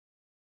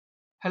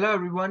Hello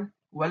everyone,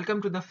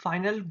 welcome to the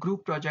final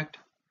group project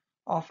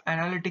of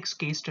analytics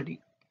case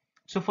study.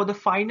 So for the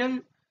final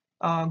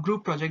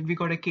group project, we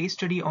got a case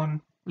study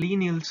on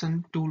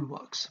Lie-Nielsen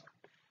Toolworks.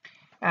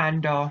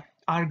 And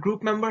our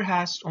group member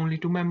has only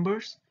two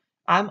members.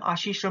 I'm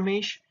Ashish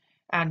Ramesh,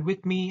 and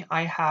with me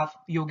I have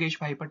Yogesh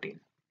Bhai Patel.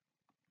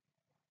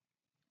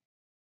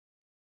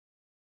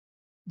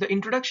 The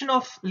introduction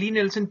of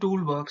Lie-Nielsen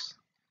Toolworks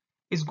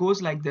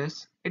goes like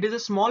this. It is a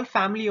small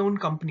family-owned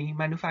company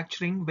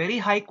manufacturing very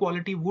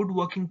high-quality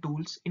woodworking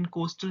tools in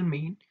coastal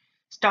Maine.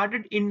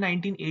 Started in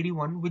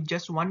 1981 with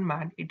just one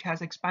man, it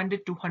has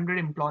expanded to 100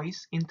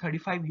 employees in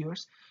 35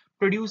 years,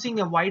 producing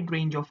a wide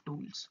range of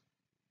tools.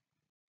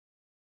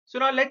 So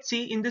now let's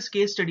see in this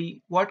case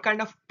study what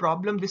kind of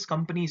problem this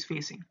company is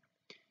facing.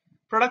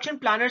 Production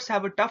planners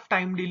have a tough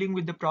time dealing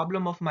with the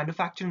problem of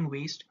manufacturing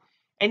waste.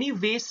 Any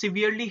waste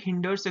severely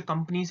hinders a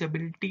company's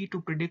ability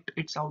to predict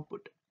its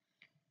output.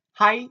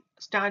 High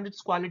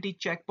standards quality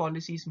check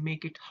policies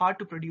make it hard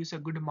to produce a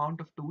good amount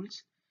of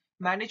tools.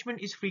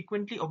 Management is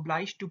frequently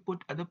obliged to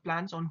put other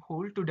plans on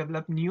hold to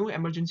develop new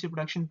emergency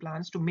production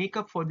plans to make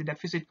up for the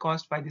deficit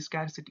caused by the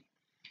scarcity.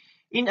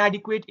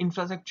 Inadequate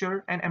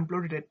infrastructure and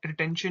employee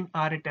retention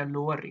are at a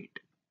lower rate.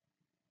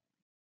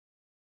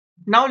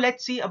 Now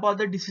let's see about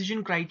the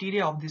decision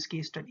criteria of this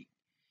case study.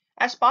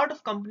 As part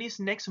of company's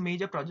next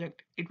major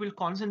project, it will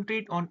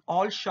concentrate on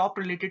all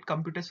shop-related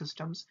computer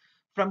systems,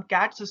 from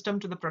CAD system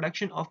to the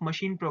production of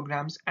machine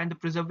programs and the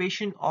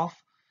preservation of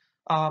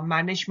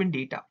management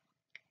data.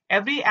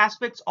 Every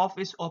aspect of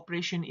its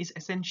operation is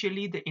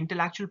essentially the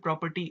intellectual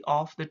property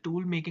of the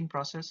tool-making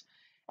process,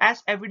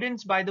 as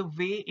evidenced by the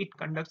way it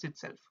conducts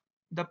itself.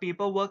 The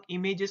paperwork,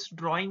 images,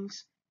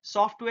 drawings,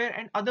 software,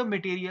 and other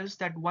materials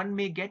that one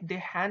may get their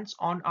hands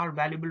on are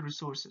valuable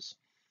resources.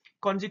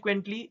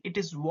 Consequently, it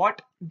is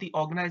what the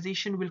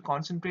organization will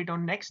concentrate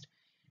on next,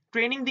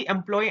 training the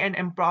employee and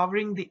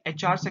empowering the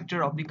HR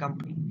sector of the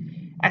company,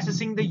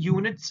 assessing the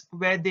units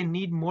where they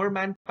need more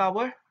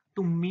manpower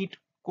to meet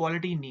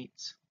quality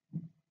needs.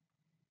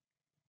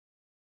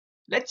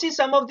 Let's see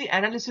some of the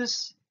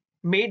analysis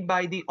made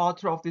by the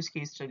author of this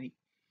case study.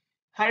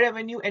 High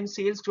revenue and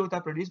sales growth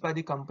are produced by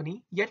the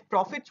company, yet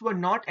profits were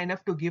not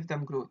enough to give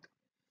them growth.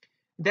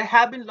 There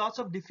have been lots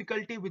of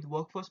difficulty with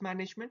workforce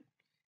management.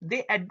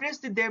 They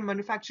addressed their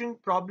manufacturing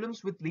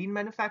problems with lean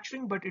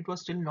manufacturing, but it was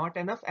still not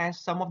enough as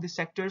some of the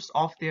sectors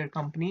of their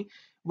company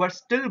were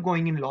still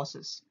going in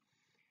losses.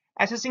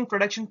 Assessing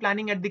production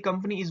planning at the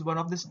company is one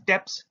of the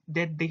steps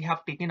that they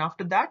have taken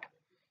after that.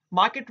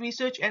 Market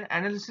research and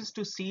analysis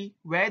to see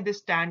where they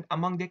stand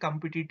among their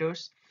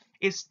competitors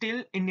is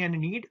still in a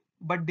need,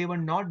 but they were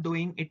not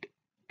doing it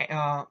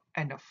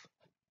enough.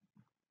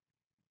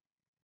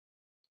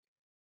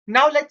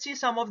 Now let's see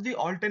some of the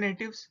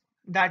alternatives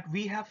that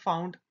we have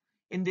found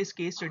in this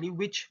case study,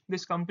 which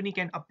this company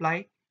can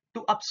apply to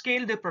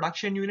upscale their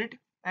production unit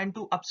and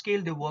to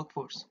upscale their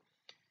workforce.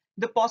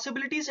 The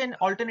possibilities and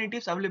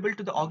alternatives available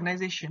to the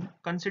organization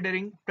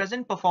considering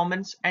present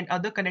performance and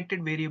other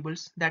connected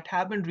variables that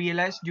have been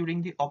realized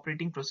during the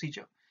operating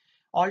procedure.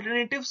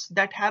 Alternatives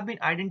that have been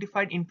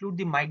identified include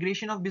the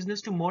migration of business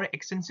to more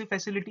extensive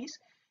facilities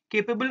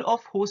capable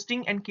of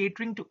hosting and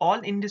catering to all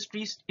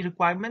industries'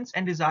 requirements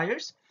and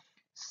desires.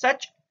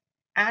 Such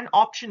an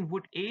option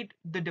would aid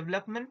the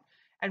development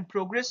and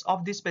progress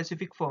of the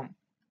specific firm.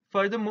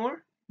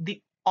 Furthermore,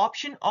 the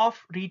option of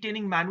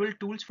retaining manual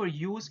tools for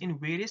use in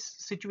various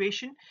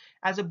situations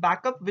as a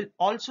backup will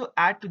also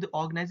add to the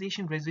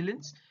organization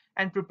resilience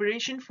and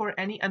preparation for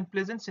any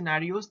unpleasant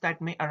scenarios that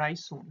may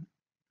arise soon.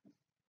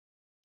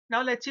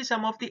 Now let's see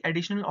some of the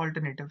additional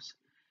alternatives.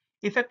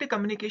 Effective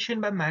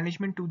communication by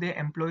management to their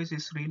employees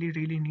is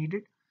really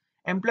needed.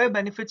 Employee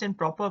benefits and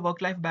proper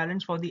work-life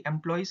balance for the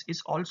employees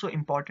is also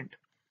important.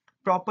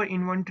 Proper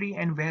inventory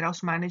and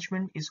warehouse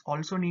management is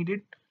also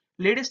needed.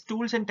 Latest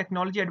tools and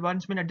technology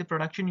advancement at the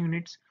production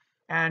units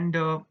and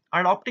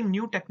adopting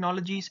new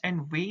technologies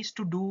and ways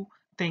to do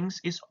things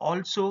is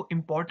also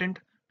important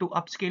to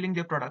upscaling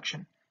their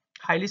production.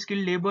 Highly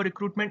skilled labor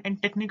recruitment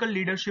and technical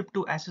leadership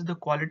to assess the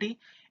quality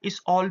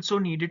is also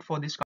needed for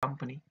this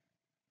company.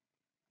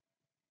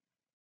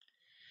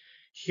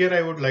 Here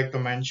I would like to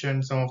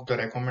mention some of the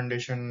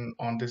recommendation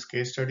on this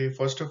case study.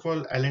 First of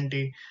all,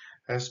 L&T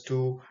has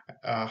to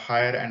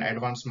hire an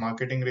advanced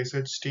marketing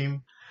research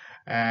team,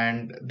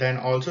 and then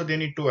also they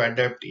need to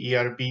adapt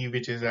ERP,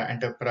 which is an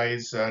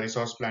enterprise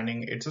resource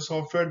planning. It's a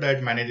software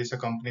that manages a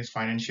company's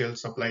financial,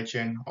 supply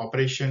chain,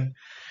 operation,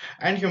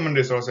 and human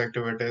resource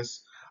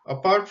activities.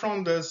 Apart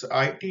from this,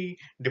 IT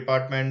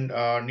department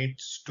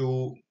needs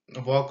to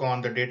work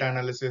on the data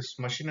analysis,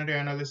 machinery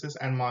analysis,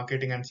 and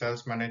marketing and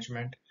sales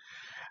management.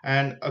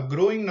 And a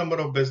growing number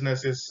of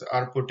businesses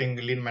are putting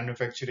lean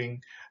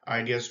manufacturing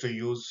ideas to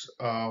use.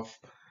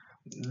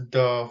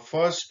 The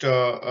first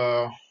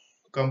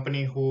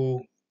company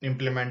who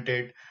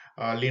implemented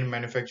lean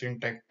manufacturing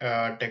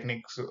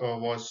techniques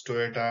was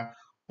Toyota,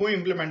 who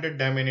implemented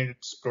them in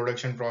its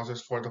production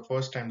process for the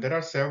first time. There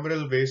are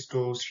several ways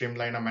to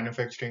streamline a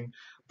manufacturing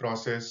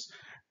process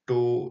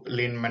to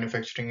lean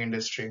manufacturing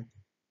industry.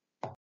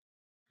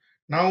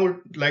 Now, I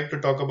would like to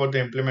talk about the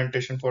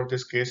implementation for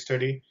this case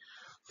study.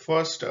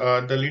 First,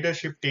 the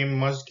leadership team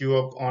must give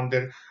up on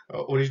their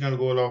original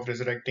goal of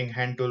resurrecting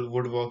hand tool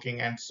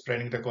woodworking and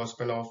spreading the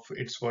gospel of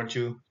its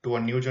virtue to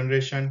a new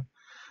generation.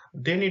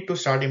 They need to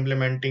start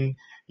implementing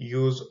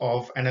use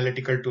of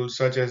analytical tools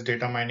such as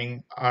data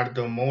mining are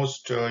the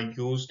most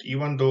used,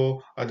 even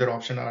though other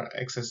options are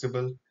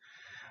accessible.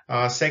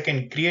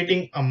 Second,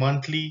 creating a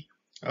monthly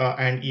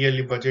and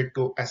yearly budget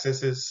to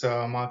assess its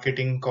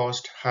marketing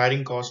cost,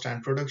 hiring cost,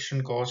 and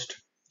production cost.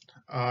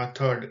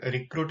 Third,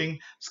 recruiting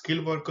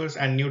skilled workers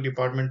and new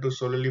department to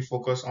solely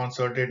focus on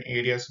certain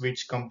areas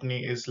which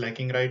company is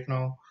lacking right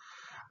now.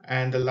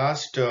 And the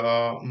last,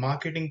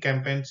 marketing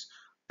campaigns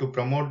to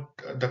promote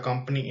the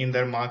company in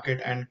their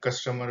market and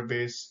customer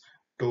base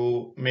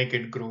to make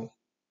it grow.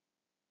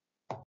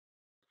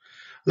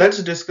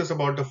 Let's discuss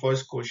about the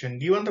first question.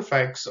 Given the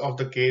facts of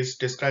the case,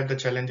 describe the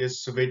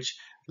challenges which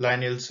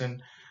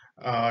Lie-Nielsen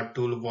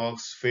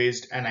Toolworks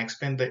faced and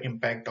explain the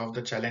impact of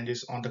the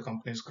challenges on the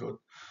company's growth.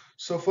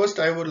 So first,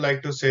 I would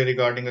like to say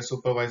regarding a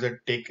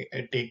supervisor take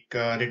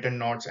written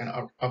notes and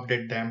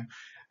update them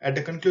at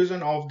the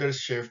conclusion of their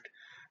shift,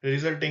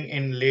 resulting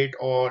in late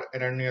or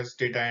erroneous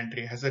data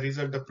entry. As a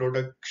result, the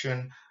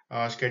production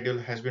schedule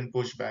has been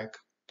pushed back.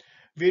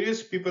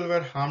 Various people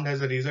were harmed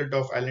as a result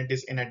of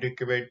L&T's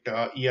inadequate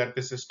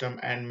ERP system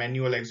and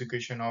manual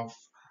execution of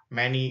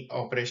many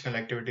operational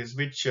activities,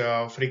 which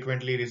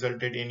frequently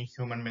resulted in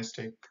human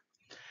mistake.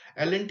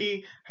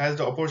 L&T has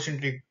the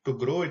opportunity to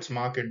grow its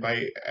market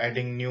by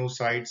adding new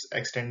sites,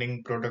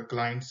 extending product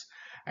lines,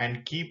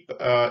 and keep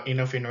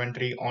enough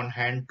inventory on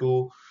hand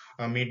to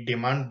meet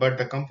demand. But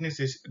the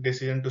company's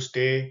decision to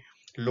stay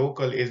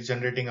local is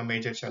generating a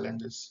major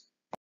challenges.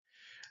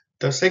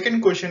 The second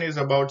question is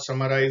about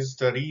summarize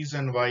the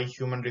reason why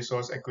human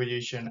resource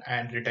acquisition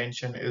and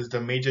retention is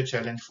the major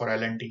challenge for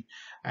L&T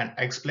and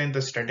explain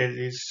the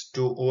strategies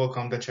to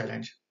overcome the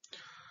challenge.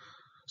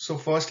 So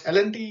first,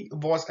 L&T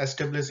was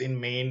established in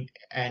Maine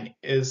and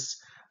is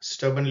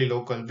stubbornly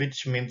local,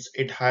 which means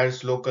it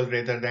hires local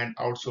rather than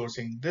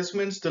outsourcing. This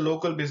means the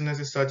local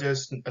businesses such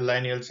as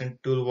Lie-Nielsen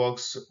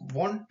Toolworks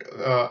won't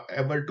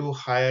able to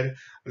hire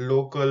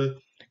local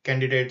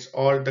candidates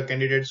or the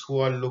candidates who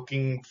are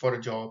looking for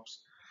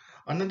jobs.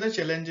 Another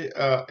challenge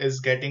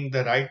is getting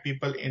the right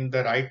people in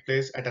the right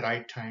place at the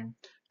right time,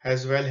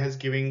 as well as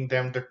giving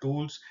them the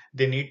tools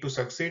they need to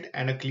succeed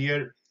and a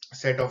clear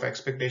set of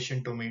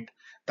expectation to meet.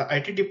 The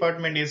IT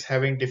department is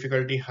having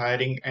difficulty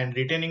hiring and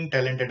retaining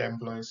talented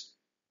employees.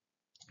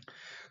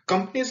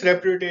 Company's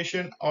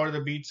reputation or the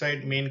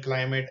beachside main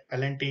climate,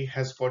 L&T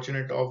has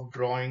fortunate of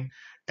drawing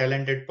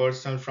talented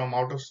personnel from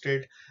out of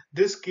state.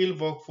 This skilled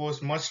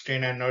workforce must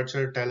train and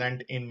nurture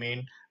talent in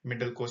Maine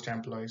middle coast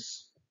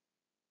employees.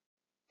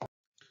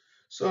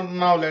 So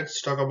now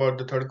let's talk about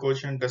the third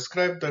question.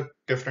 Describe the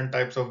different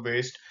types of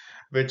waste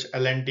which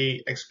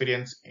L&T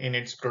experienced in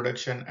its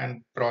production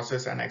and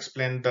process and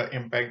explain the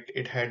impact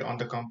it had on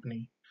the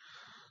company.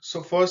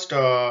 So first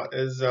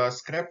is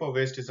scrap or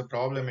waste is a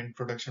problem in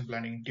production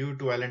planning due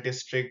to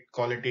L&T's strict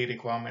quality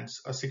requirements.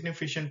 A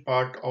significant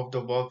part of the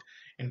work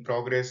in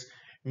progress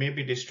may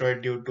be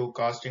destroyed due to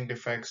casting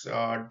defects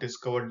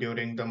discovered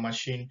during the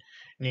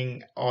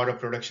machining or a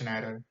production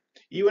error.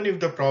 Even if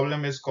the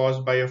problem is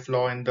caused by a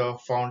flaw in the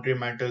foundry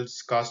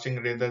metals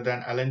casting rather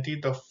than L&T,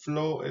 the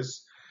flaw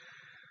is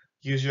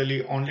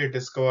usually only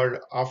discovered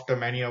after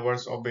many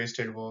hours of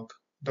wasted work.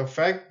 The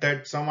fact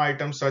that some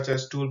items such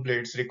as tool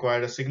blades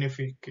require a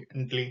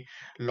significantly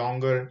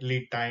longer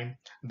lead time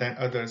than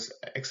others,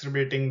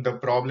 exacerbating the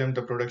problem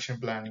the production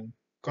planning.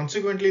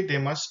 Consequently, they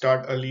must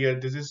start earlier.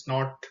 This is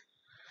not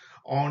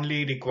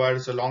only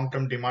requires a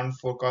long-term demand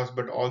forecast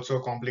but also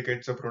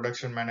complicates the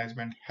production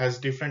management, has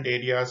different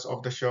areas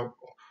of the shop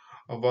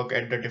work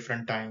at the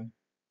different time.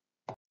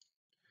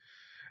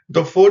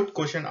 The fourth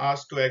question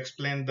asks to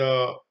explain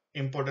the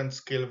important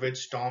skill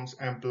which Tom's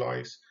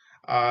employees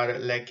are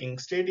lacking.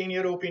 State in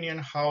your opinion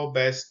how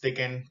best they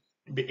can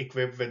be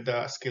equipped with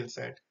the skill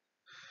set.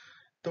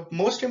 The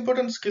most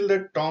important skill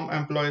that Tom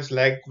employees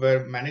lacked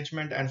were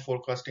management and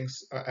forecasting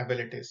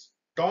abilities.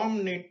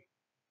 Tom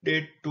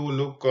needed to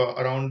look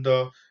around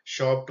the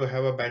shop to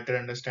have a better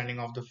understanding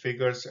of the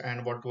figures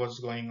and what was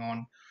going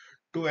on.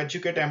 To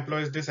educate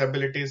employees these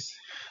abilities,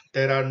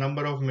 there are a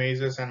number of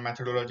measures and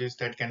methodologies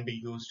that can be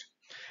used.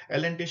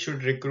 L&T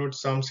should recruit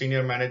some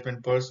senior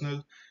management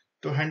personnel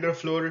to handle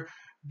floor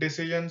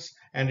decisions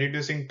and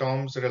reducing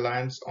Tom's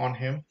reliance on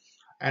him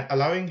and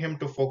allowing him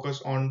to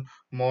focus on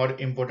more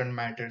important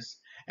matters.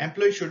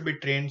 Employees should be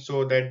trained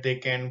so that they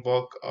can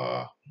work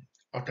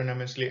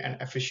autonomously and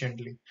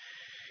efficiently.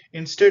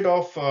 Instead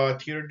of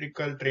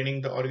theoretical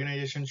training, the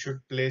organization should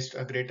place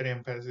a greater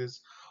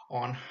emphasis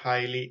on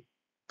highly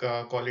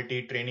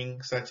quality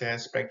training such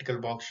as practical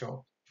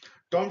workshop.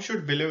 Tom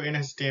should believe in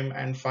his team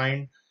and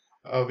find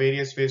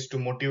various ways to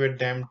motivate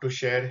them to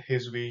share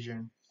his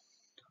vision.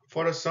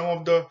 For some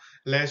of the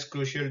less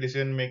crucial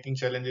decision-making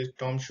challenges,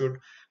 Tom should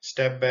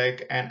step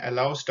back and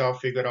allow staff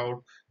figure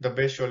out the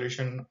best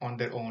solution on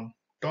their own.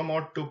 Tom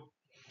ought to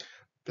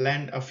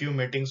plan a few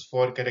meetings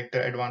for character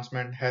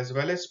advancement as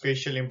well as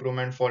spatial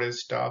improvement for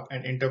his staff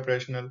and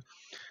interpersonal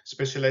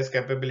specialized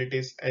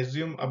capabilities,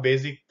 assume a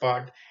basic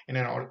part in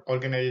an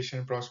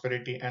organization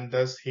prosperity, and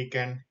thus he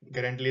can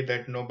guarantee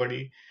that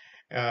nobody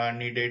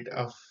needed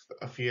a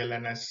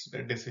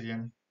FLNS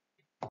decision.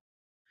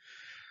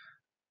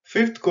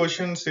 Fifth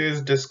question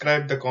says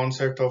describe the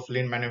concept of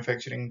lean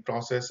manufacturing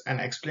process and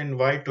explain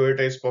why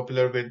Toyota is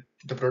popular with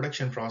the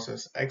production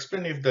process.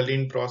 Explain if the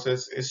lean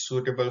process is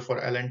suitable for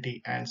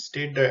L&T and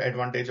state the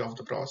advantage of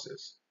the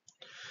process.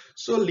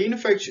 So lean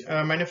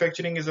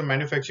manufacturing is a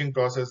manufacturing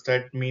process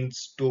that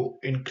means to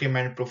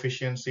increment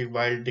proficiency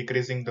while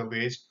decreasing the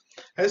waste.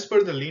 As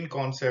per the lean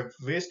concept,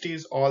 waste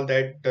is all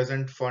that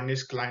doesn't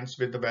furnish clients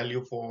with the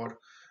value for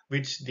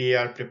which they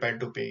are prepared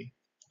to pay.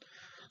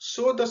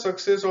 So the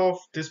success of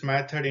this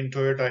method in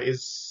Toyota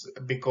is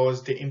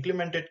because they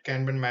implemented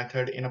Kanban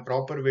method in a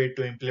proper way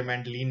to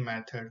implement lean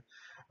method.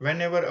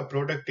 Whenever a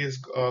product is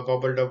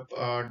gobbled up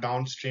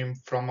downstream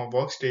from a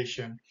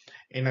workstation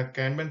in a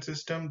Kanban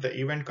system, the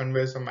event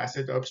conveys a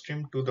message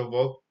upstream to the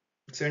work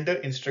center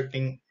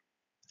instructing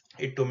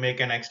it to make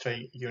an extra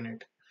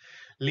unit.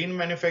 Lean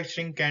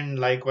manufacturing can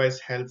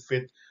likewise help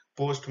with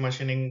post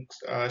machining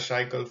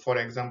cycle, for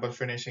example,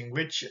 finishing,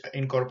 which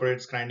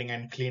incorporates grinding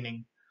and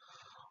cleaning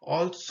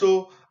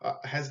also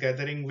has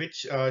gathering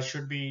which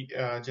should be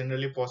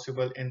generally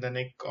possible in the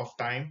nick of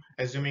time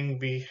assuming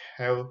we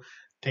have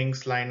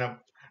things line up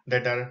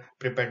that are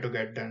prepared to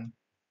get done.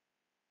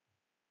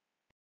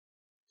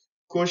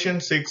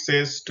 Question 6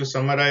 says to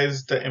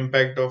summarize the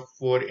impact of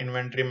poor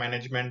inventory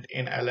management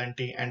in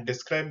L&T and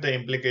describe the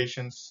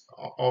implications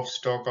of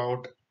stock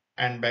out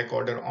and back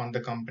order on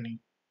the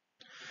company.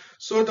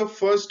 So the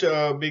first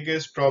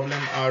biggest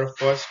problem are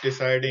first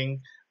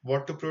deciding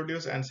what to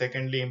produce and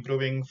secondly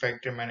improving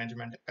factory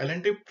management.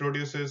 L&T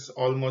produces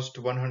almost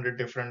 100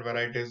 different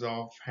varieties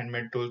of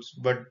handmade tools,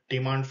 but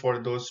demand for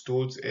those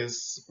tools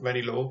is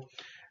very low.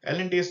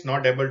 L&T is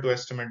not able to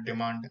estimate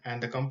demand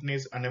and the company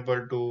is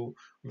unable to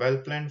well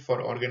plan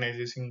for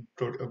organizing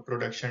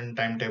production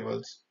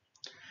timetables.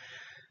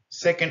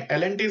 Second,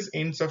 L&T's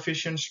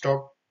insufficient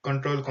stock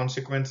control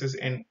consequences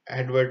in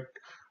advert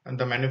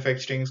the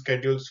manufacturing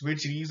schedules,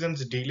 which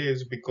reasons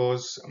delays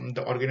because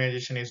the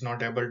organization is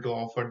not able to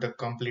offer the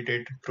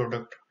completed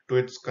product to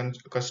its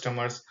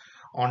customers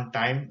on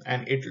time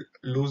and it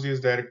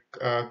loses their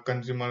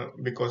consumer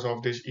because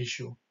of this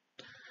issue.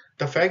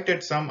 The fact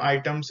that some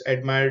items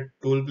admired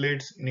tool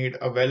blades need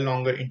a well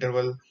longer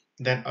interval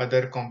than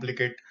other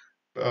complicate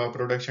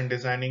production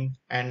designing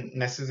and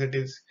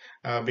necessities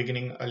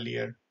beginning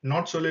earlier.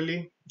 Not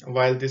solely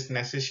while this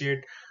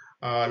necessitate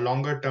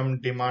longer term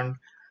demand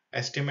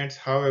estimates,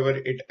 however,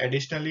 it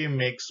additionally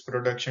makes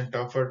production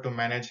tougher to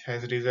manage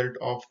as a result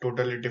of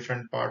totally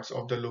different parts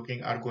of the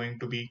looking are going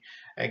to be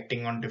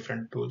acting on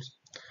different tools.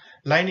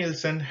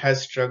 Lie-Nielsen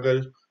has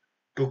struggled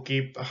to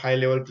keep a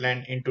high-level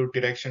plan into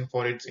direction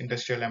for its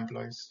industrial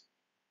employees.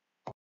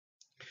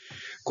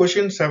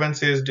 Question 7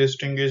 says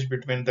distinguish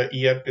between the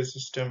ERP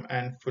system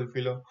and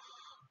Fulfillo.io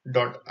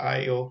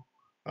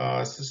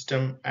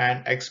system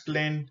and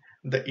explain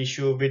the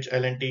issue which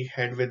L&T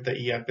had with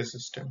the ERP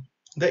system.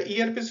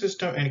 The ERP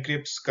system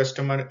encrypts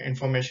customer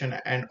information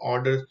and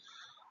orders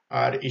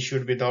are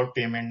issued without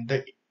payment.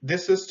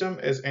 This system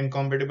is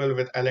incompatible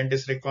with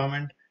L&T's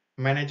requirement.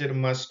 Manager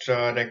must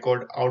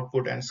record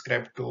output and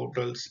scrap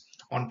totals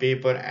on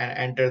paper and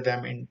enter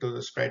them into the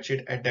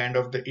spreadsheet at the end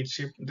of each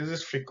shift. This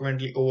is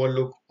frequently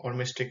overlooked or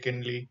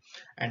mistakenly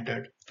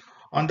entered.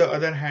 On the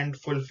other hand,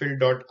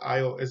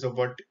 Fulfill.io is a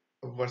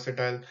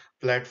versatile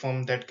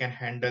platform that can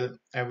handle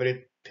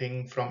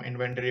everything from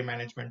inventory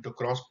management to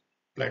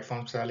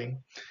cross-platform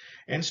selling.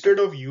 Instead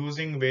of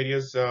using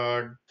various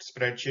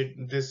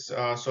spreadsheet, this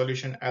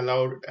solution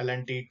allowed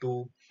L&T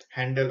to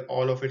handle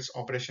all of its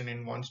operation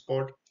in one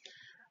spot.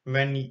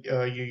 When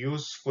you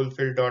use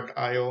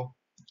Fulfill.io,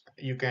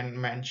 you can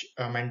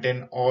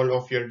maintain all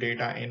of your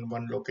data in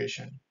one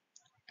location.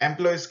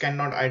 Employees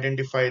cannot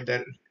identify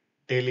their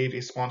daily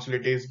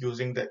responsibilities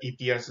using the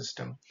EPR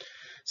system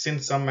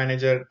since some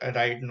manager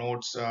write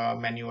notes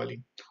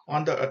manually.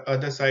 On the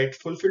other side,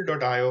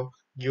 Fulfill.io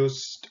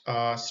gives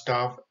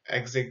staff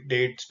exact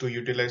dates to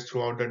utilize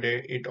throughout the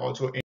day. It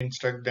also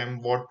instructs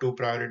them what to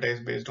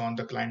prioritize based on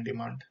the client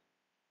demand.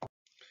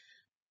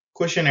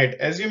 Question 8.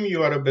 Assume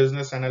you are a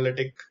business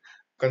analytic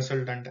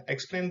consultant.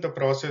 Explain the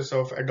process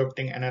of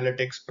adopting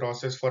analytics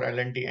process for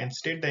L&T and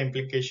state the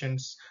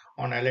implications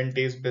on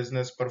L&T's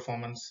business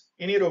performance.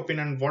 In your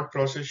opinion, what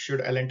process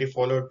should L&T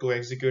follow to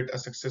execute a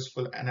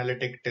successful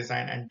analytic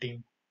design and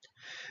team?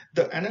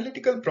 The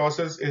analytical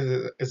process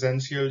is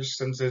essential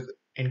since it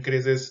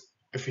increases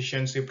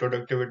efficiency,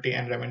 productivity,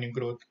 and revenue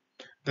growth.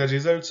 The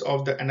results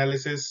of the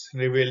analysis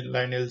reveal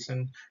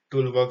Lie-Nielsen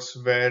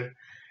Toolworks where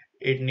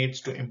it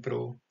needs to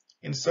improve.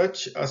 In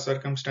such a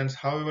circumstance,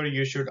 however,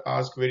 you should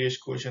ask various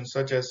questions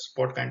such as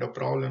what kind of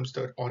problems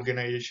the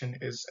organization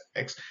is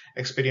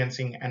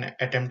experiencing and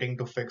attempting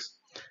to fix,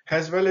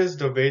 as well as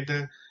the way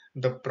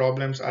the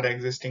problems are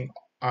existing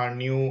are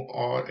new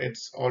or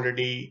it's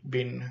already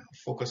been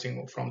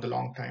focusing from the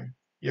long time.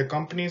 Your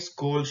company's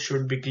goals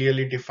should be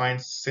clearly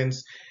defined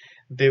since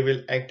they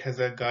will act as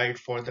a guide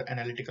for the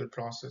analytical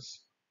process.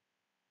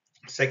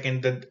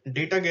 Second, the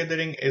data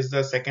gathering is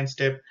the second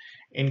step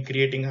in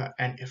creating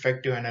an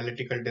effective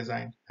analytical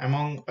design.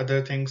 Among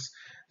other things,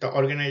 the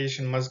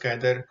organization must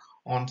gather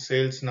on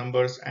sales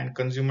numbers and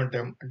consumer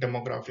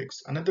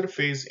demographics. Another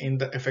phase in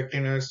the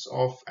effectiveness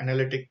of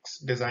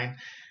analytics design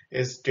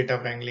is data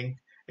wrangling.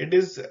 It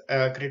is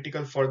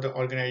critical for the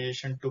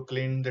organization to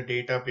clean the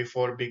data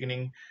before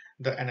beginning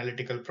the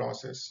analytical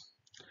process.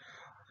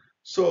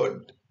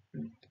 So,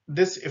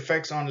 this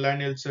effects on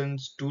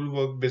Lie-Nielsen's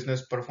toolwork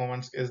business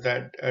performance is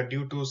that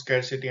due to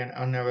scarcity and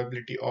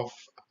unavailability of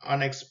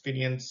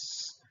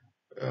unexperienced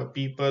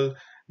people,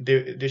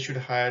 they should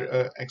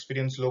hire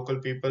experienced local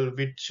people,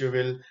 which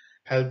will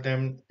help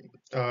them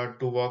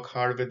to work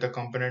hard with the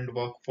component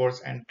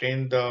workforce and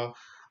train the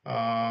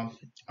uh,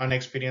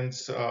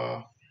 unexperienced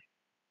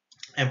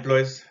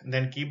employees,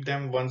 then keep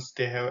them once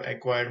they have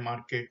acquired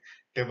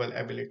marketable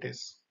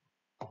abilities.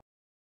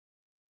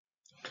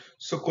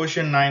 So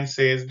question 9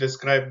 says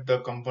describe the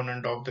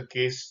component of the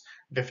case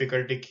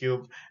difficulty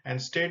cube and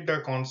state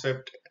the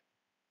concept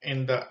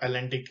in the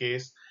LNT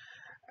case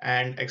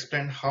and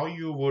explain how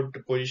you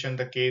would position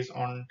the case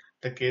on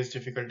the case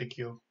difficulty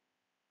cube.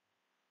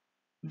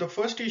 The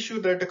first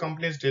issue that the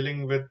company is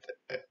dealing with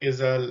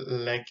is a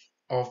lack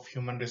of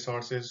human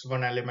resources.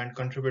 One element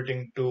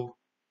contributing to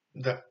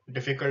the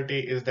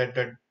difficulty is that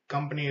the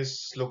company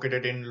is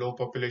located in low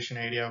population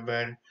area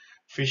where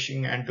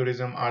fishing and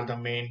tourism are the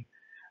main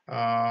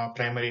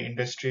primary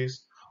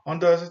industries. On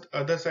the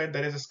other side,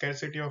 there is a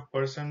scarcity of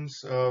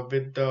persons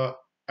with the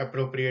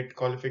appropriate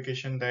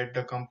qualification that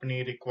the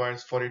company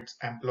requires for its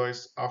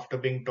employees. After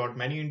being taught,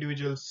 many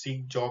individuals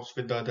seek jobs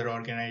with the other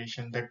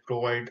organizations that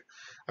provide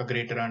a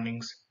greater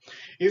earnings.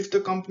 If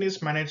the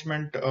company's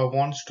management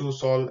wants to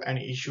solve an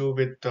issue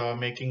with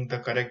making the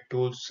correct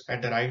tools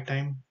at the right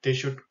time, they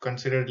should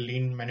consider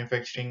lean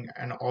manufacturing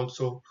and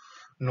also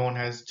known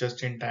as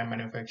just-in-time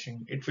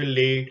manufacturing. It will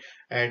aid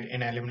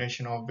in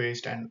elimination of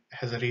waste and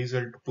has a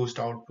result boost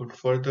output.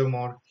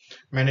 Furthermore,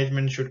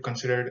 management should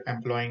consider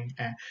employing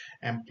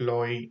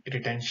employee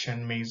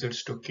retention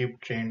measures to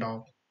keep trained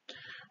off.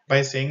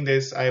 By saying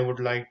this, I would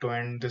like to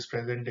end this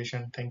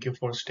presentation. Thank you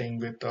for staying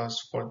with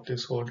us for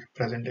this whole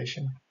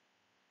presentation.